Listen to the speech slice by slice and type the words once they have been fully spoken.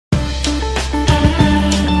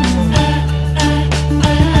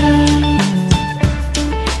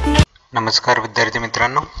नमस्कार विद्यार्थी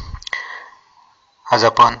मित्रांनो, आज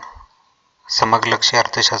आपण समग्रलक्षी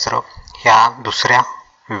अर्थशास्त्र ह्या दुसऱ्या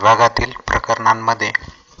विभागातील प्रकरणांमध्ये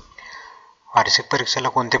वार्षिक परीक्षेला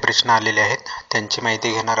कोणते प्रश्न आलेले आहेत त्यांची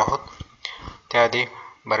माहिती घेणार आहोत। त्याआधी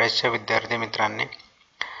बऱ्याचशा विद्यार्थी मित्रांनी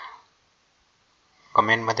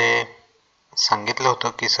कमेंटमध्ये सांगितलं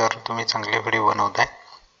होतं की सर तुम्ही चांगले व्हिडिओ बनवताय,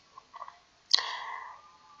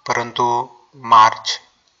 परंतु मार्च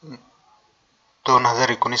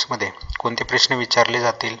 2019 मध्ये कोणते प्रश्न विचारले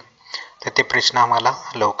जातील तर ते प्रश्न आम्हाला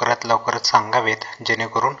लवकरात लवकर सांगावेत,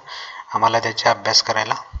 जेणेकरून आम्हाला त्याचा अभ्यास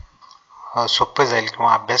करायला सोपं जाईल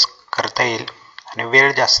किंवा अभ्यास करता येईल आणि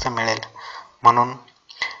वेळ जास्त मिळेल। म्हणून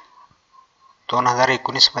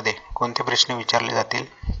 2019 मध्ये कोणते प्रश्न विचारले जातील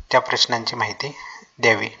त्या प्रश्नांची माहिती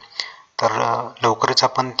द्यावी। तर लवकरच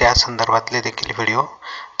आपण त्या संदर्भातले देखील व्हिडिओ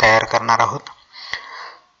तयार करणार आहोत।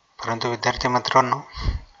 परंतु विद्यार्थी मित्रांनो,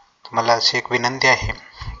 मला अशी एक विनंती आहे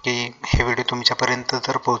की हे व्हिडिओ तुमच्यापर्यंत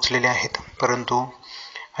तर पोहोचलेले आहेत, परंतु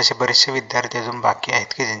असे बरेचसे विद्यार्थी अजून बाकी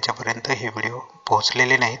आहेत की ज्यांच्यापर्यंत हे व्हिडिओ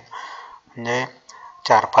पोहोचलेले नाहीत। म्हणजे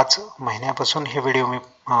 4-5 महिन्यापासून हे व्हिडिओ मी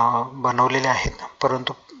बनवलेले आहेत,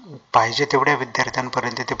 परंतु पाहिजे तेवढ्या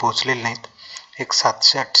विद्यार्थ्यांपर्यंत ते पोहोचलेले नाहीत। एक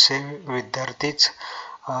 700-800 विद्यार्थीच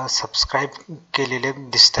सबस्क्राईब केलेले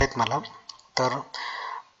दिसत आहेत मला। तर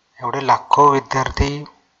एवढे लाखो विद्यार्थी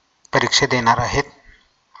परीक्षा देणार आहेत,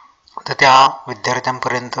 तर त्या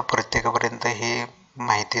विद्यार्थ्यांपर्यंत प्रत्येकापर्यंत ही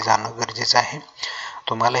माहिती जाणं गरजेचं आहे।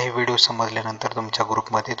 तुम्हाला हे व्हिडिओ समजल्यानंतर तुमच्या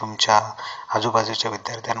ग्रुपमध्ये, तुमच्या आजूबाजूच्या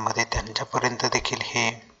विद्यार्थ्यांमध्ये त्यांच्यापर्यंत देखील हे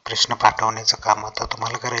प्रश्न पाठवण्याचं काम आता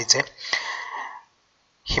तुम्हाला करायचं आहे।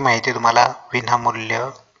 ही माहिती तुम्हाला विनामूल्य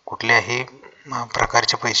कुठल्याही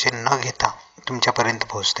प्रकारचे पैसे न घेता तुमच्यापर्यंत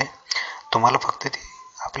पोहोचते। तुम्हाला फक्त ती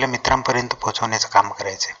आपल्या मित्रांपर्यंत पोहोचवण्याचं काम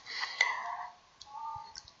करायचं आहे।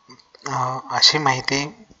 अशी माहिती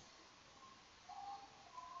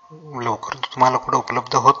लवकर तुम्हाला कुठे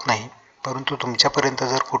उपलब्ध होत नाही, परंतु तुमच्यापर्यंत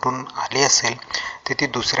जर कुठून आली असेल तर ती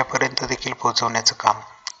दुसऱ्यापर्यंत देखील पोहोचवण्याचं काम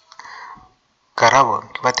करावं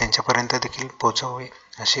किंवा त्यांच्यापर्यंत देखील पोहोचवावे,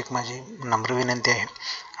 अशी एक माझी नम्र विनंती आहे।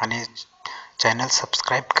 आणि चॅनल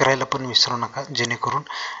सबस्क्राईब करायला पण विसरू नका, जेणेकरून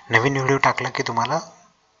नवीन व्हिडिओ टाकला की तुम्हाला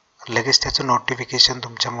लगेच त्याचं नोटिफिकेशन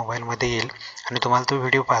तुमच्या मोबाईलमध्ये येईल आणि तुम्हाला तो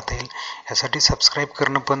व्हिडिओ पाहता येईल। यासाठी सबस्क्राईब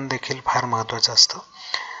करणं पण देखील फार महत्त्वाचं असतं।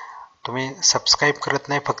 तुम्ही सबस्क्राईब करत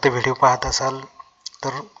नाही, फक्त व्हिडिओ पाहत असाल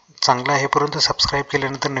तर चांगलं आहे, परंतु सबस्क्राईब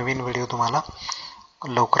केल्यानंतर नवीन व्हिडिओ तुम्हाला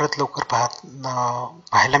लवकरात लवकर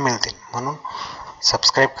पाहायला मिळतील। म्हणून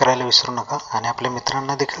सबस्क्राईब करायला विसरू नका आणि आपल्या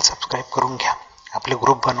मित्रांना देखील सबस्क्राईब करून घ्या। आपले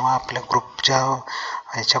ग्रुप बनवा, आपल्या ग्रुपच्या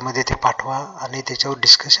ह्याच्यामध्ये ते पाठवा आणि त्याच्यावर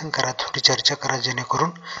डिस्कशन करा, थोडी चर्चा करा, जेणेकरून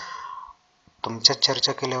तुमच्या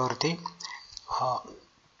चर्चा केल्यावरती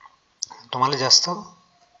तुम्हाला जास्त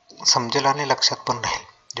समजेल आणि लक्षात पण राहील।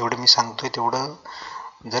 जेवढं मी सांगतोय तेवढं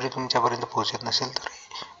जरी तुमच्यापर्यंत पोहोचत नसेल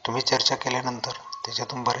तरी तुम्ही चर्चा केल्यानंतर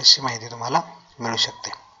त्याच्यातून बरीचशी माहिती तुम्हाला मिळू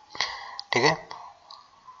शकते। ठीक आहे,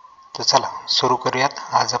 तर चला सुरू करूयात।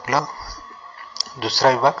 आज आपलं दुसरा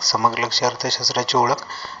विभाग समग्रलक्षी अर्थशास्त्राची ओळख,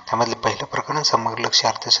 त्यामधले पहिलं प्रकरण समग्रलक्षी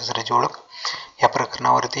अर्थशास्त्राची ओळख। या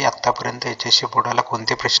प्रकरणावरती आत्तापर्यंत HSC बोर्डाला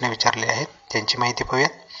कोणते प्रश्न विचारले आहेत त्यांची माहिती पाहूयात।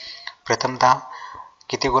 प्रथमतः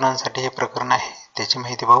किती गुणांसाठी हे प्रकरण आहे त्याची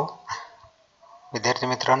माहिती पाहू। विद्यार्थी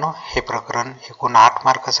मित्रांनो, हे प्रकरण एकूण 8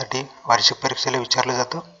 मार्कासाठी वार्षिक परीक्षेला विचारलं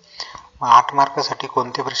जातं। मग 8 मार्कासाठी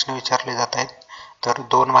कोणते प्रश्न विचारले जात आहेत तर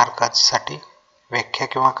 2 मार्कासाठी व्याख्या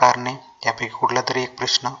किंवा कारणे यापैकी कुठला तरी एक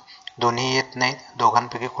प्रश्न, दोन्ही येत नाहीत,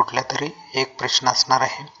 दोघांपैकी कुठला तरी एक प्रश्न असणार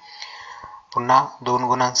आहे। पुन्हा 2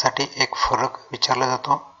 गुणांसाठी एक फरक विचारला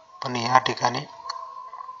जातो, पण या ठिकाणी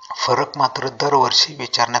फरक मात्र दरवर्षी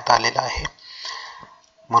विचारण्यात आलेला आहे,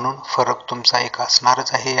 म्हणून फरक तुमचा एक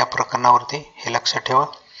असणारच आहे या प्रकरणावरती, हे लक्षात ठेवा।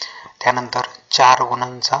 त्यानंतर 4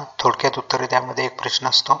 गुणांचा थोडक्यात उत्तरे, त्यामध्ये एक प्रश्न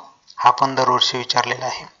असतो, हा पण दरवर्षी विचारलेला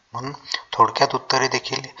आहे, म्हणून थोडक्यात उत्तरे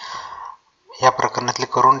देखील या प्रकरणातले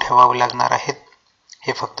करून ठेवावे लागणार आहेत।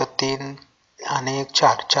 हे फक्त 3 आणि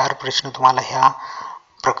 4 प्रश्न तुम्हाला ह्या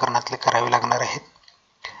प्रकरणातले करावे लागणार आहेत।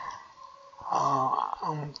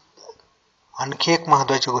 आणखी एक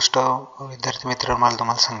महत्त्वाची गोष्ट विद्यार्थी मित्रांनो मला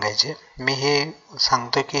तुम्हाला सांगायचे, मी हे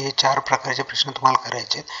सांगतोय की हे 4 प्रकारचे प्रश्न तुम्हाला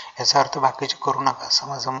करायचे आहेत, याचा अर्थ बाकीचे करू नका असं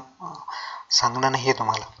माझं सांगणं नाही आहे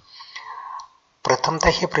तुम्हाला। प्रथमतः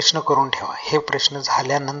हे प्रश्न करून ठेवा, हे प्रश्न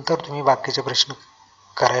झाल्यानंतर तुम्ही बाकीचे प्रश्न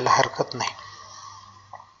करायला हरकत नाही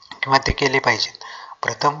किंवा ते केले पाहिजेत।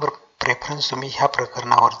 प्रथम प्रेफरन्स तुम्ही ह्या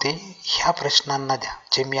प्रकरणावरती ह्या प्रश्नांना द्या,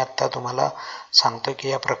 जे मी आत्ता तुम्हाला सांगतो की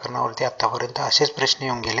या प्रकरणावरती आत्तापर्यंत असेच प्रश्न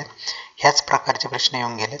येऊन गेलेत, ह्याच प्रकारचे प्रश्न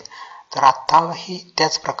येऊन गेलेत, तर आत्ताही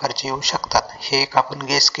त्याच प्रकारचे येऊ शकतात। हे एक आपण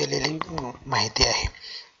गेस केलेली माहिती आहे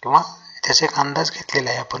किंवा त्याचा एक अंदाज घेतलेला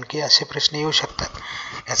आहे आपण की असे प्रश्न येऊ शकतात.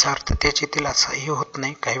 याचा अर्थ तेच येतील असंही होत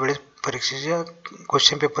नाही. काही वेळेस परीक्षेच्या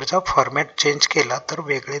क्वेश्चन पेपरचा फॉर्मॅट चेंज केला तर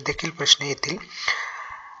वेगळे देखील प्रश्न येतील.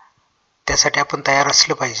 त्यासाठी आपण तयार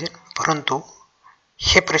असलं पाहिजे. परंतु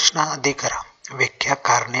हे प्रश्न आधी करा. व्याख्या,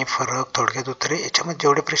 कारणे, फरक, थोडक्यात उत्तरे याच्यामध्ये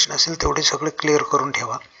जेवढे प्रश्न असेल तेवढे सगळे क्लिअर करून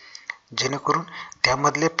ठेवा, जेणेकरून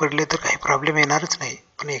त्यामधले पडले तर काही प्रॉब्लेम येणारच नाही.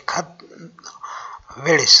 पण एखाद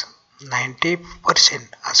वेळेस 90%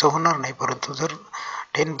 असं होणार नाही, परंतु जर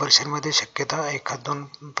 10% शक्यता एखाद 2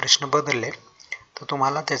 प्रश्न बदलले तर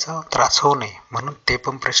तुम्हाला त्याचा त्रास होऊ नये म्हणून ते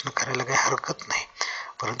पण प्रश्न करायला काही हरकत नाही.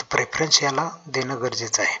 परंतु प्रेफरन्स याला देणं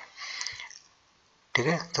गरजेचं आहे. ठीक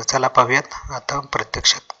आहे. तर चला पाहूयात आता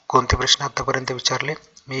प्रत्यक्षात कोणते प्रश्न आतापर्यंत विचारले.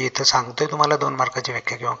 मी इथं सांगतोय तुम्हाला 2 मार्काची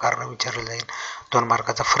व्याख्या किंवा कारण विचारलं जाईल, 2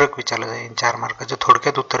 मार्काचा फरक विचारला जाईल, 4 मार्काच्या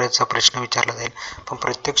थोडक्यात उत्तराचा प्रश्न विचारला जाईल. पण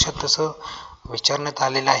प्रत्यक्षात तसं विचारण्यात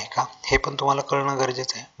आलेलं आहे का हे पण तुम्हाला कळणं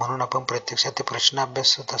गरजेचं आहे. म्हणून आपण प्रत्यक्षात ते प्रश्न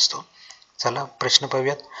अभ्यासत असतो. चला प्रश्न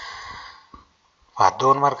पाहूयात.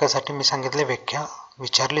 2 मार्कासाठी मी सांगितले व्याख्या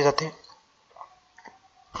विचारली जाते.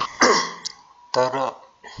 तर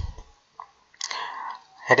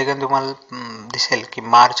या ठिकाणी तुम्हाला दिसेल की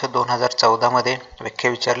मार्च 2014 मध्ये व्याख्या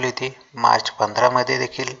विचारली होती. मार्च 15 मध्ये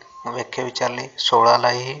देखील व्याख्या विचारली,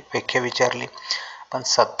 16लाही व्याख्या विचारली. पण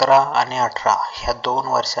 17 आणि 18 ह्या 2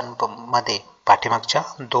 वर्षांमध्ये, पाठीमागच्या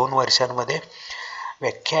 2 वर्षांमध्ये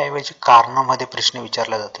व्याख्याऐवजी कारणामध्ये प्रश्न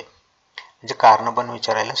विचारला जाते. म्हणजे कारण पण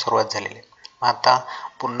विचारायला सुरुवात झालेली आहे. आता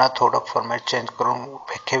पुन्हा थोडं फॉर्मॅट चेंज करून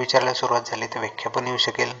व्याख्या विचारायला सुरुवात झाली तर व्याख्या पण येऊ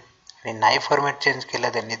शकेल. आणि नाही फॉर्मॅट चेंज केला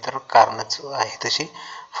त्यांनी तर कारणच आहे तशी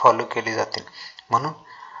फॉलो केली जातील. म्हणून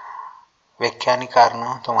व्याख्या आणि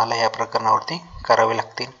कारणं तुम्हाला या प्रकरणावरती करावे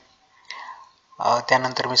लागतील.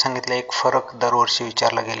 त्यानंतर मी सांगितलं एक फरक दरवर्षी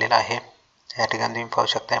विचारला गेलेला आहे. या ठिकाणी तुम्ही पाहू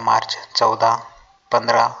शकता मार्च 14,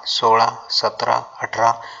 15, 16, 17,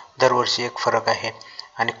 18 दरवर्षी एक फरक आहे.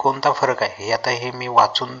 आणि कोणता फरक आहे हे आता हे मी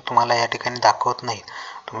वाचून तुम्हाला या ठिकाणी दाखवत नाही.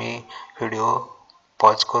 तुम्ही व्हिडिओ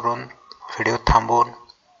पॉज करून, व्हिडिओ थांबवून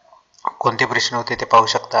कोणते प्रश्न होते ते पाहू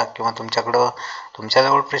शकता, किंवा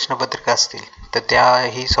तुमच्याजवळ प्रश्नपत्रिका असतील तर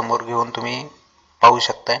त्याही समोर घेऊन तुम्ही पाहू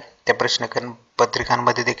शकताय. त्या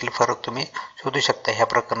प्रश्नपत्रिकांमध्ये देखील फरक तुम्ही शोधू शकता, ह्या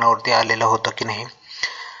प्रकरणावरती आलेला होता की नाही.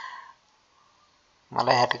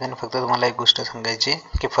 मला ह्या ठिकाणी फक्त तुम्हाला एक गोष्ट सांगायची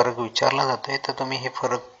की फरक विचारला जातोय तर तुम्ही हे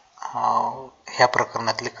फरक ह्या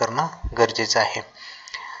प्रकरणातले करणं गरजेचं आहे.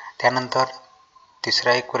 त्यानंतर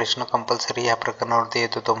तिसरा एक प्रश्न कंपल्सरी या प्रकरणावरती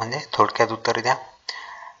येतो तो म्हणजे थोडक्यात उत्तर द्या.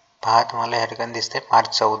 पहा तुम्हाला या ठिकाणी दिसते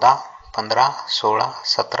मार्च 14, 15, 16,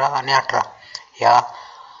 17 आणि 18 या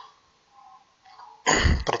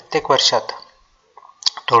प्रत्येक वर्षात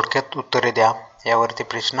थोडक्यात उत्तरे द्या यावरती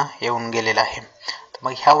प्रश्न येऊन गेलेला आहे. तर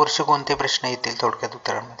मग ह्या वर्षी कोणते प्रश्न येतील थोडक्यात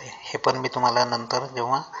उत्तरांमध्ये हे पण मी तुम्हाला नंतर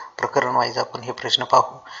जेव्हा प्रकरण वाईज आपण हे प्रश्न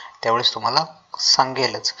पाहू त्यावेळेस तुम्हाला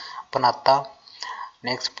सांगेलच. पण आता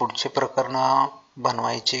नेक्स्ट पुढचे प्रकरण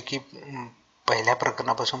बनवायचे की पहिल्या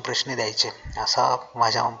प्रकरणापासून प्रश्न द्यायचे असा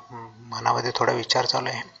माझ्या मनामध्ये थोडा विचार चालू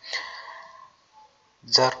आहे.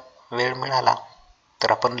 जर वेळ मिळाला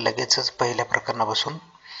तर आपण लगेचच पहिल्या प्रकरणापासून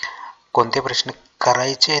कोणते प्रश्न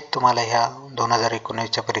करायचे आहेत तुम्हाला ह्या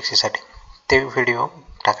 2019च्या परीक्षेसाठी ते व्हिडिओ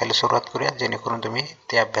टाकायला सुरुवात करूया, जेणेकरून तुम्ही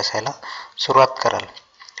ते अभ्यासायला सुरुवात कराल.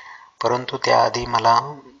 परंतु त्याआधी मला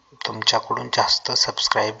तुमच्याकडून जास्त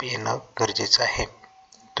सबस्क्राईब येणं गरजेचं आहे.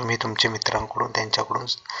 तुम्ही तुमच्या मित्रांकडून त्यांच्याकडून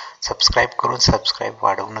सबस्क्राईब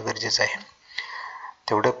वाढवणं गरजेचं आहे.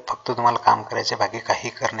 तेवढं फक्त तुम्हाला काम करायचे, बाकी काही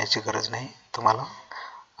करण्याची गरज नाही. तुम्हाला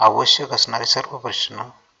आवश्यक असणारे सर्व प्रश्न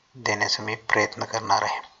देण्याचा मी प्रयत्न करणार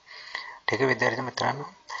आहे. ठीक आहे विद्यार्थी मित्रांनो,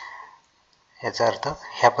 याचा अर्थ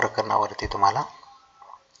ह्या प्रकरणावरती तुम्हाला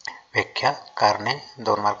व्याख्या, कारणे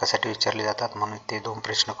 2 मार्कासाठी विचारले जातात म्हणून ते 2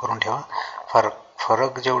 प्रश्न करून ठेवा.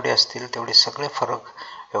 फरक जेवढे असतील तेवढे सगळे फरक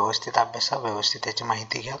व्यवस्थित अभ्यासा, व्यवस्थित त्याची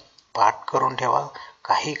माहिती घ्या, पाठ करून ठेवा,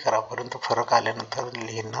 काही करा, परंतु फरक आल्यानंतर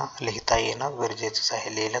लिहिता येणं गरजेचंच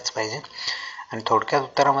आहे, लिहिलंच पाहिजे. आणि थोडक्यात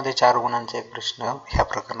उत्तरामध्ये 4 गुणांचा एक प्रश्न ह्या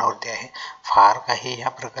प्रकरणावरती आहे. फार काही ह्या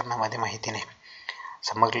प्रकरणामध्ये माहिती नाही.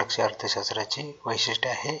 समग्र लक्ष अर्थशास्त्राची वैशिष्ट्य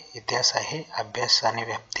आहे, इतिहास आहे, अभ्यास आणि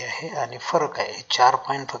व्याप्ती आहे आणि फरक आहे. हे 4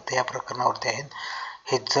 पॉईंट फक्त या प्रकरणावरती आहेत.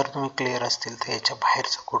 हे जर तुम्ही क्लिअर असतील तर याच्या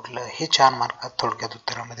बाहेरचं कुठलंही 4 मार्कात थोडक्यात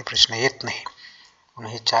उत्तरामध्ये प्रश्न येत नाही.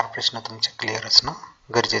 म्हणून हे 4 प्रश्न तुमचे क्लिअर असणं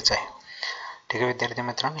गरजेचं आहे. ठीक आहे विद्यार्थी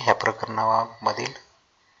मित्रांनो, ह्या प्रकरणामधील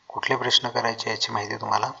कुठले प्रश्न करायचे याची माहिती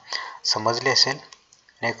तुम्हाला समजली असेल.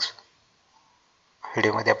 नेक्स्ट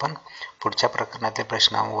व्हिडिओमध्ये आपण पुढच्या प्रकरणातील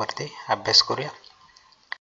प्रश्नांवरती अभ्यास करूया.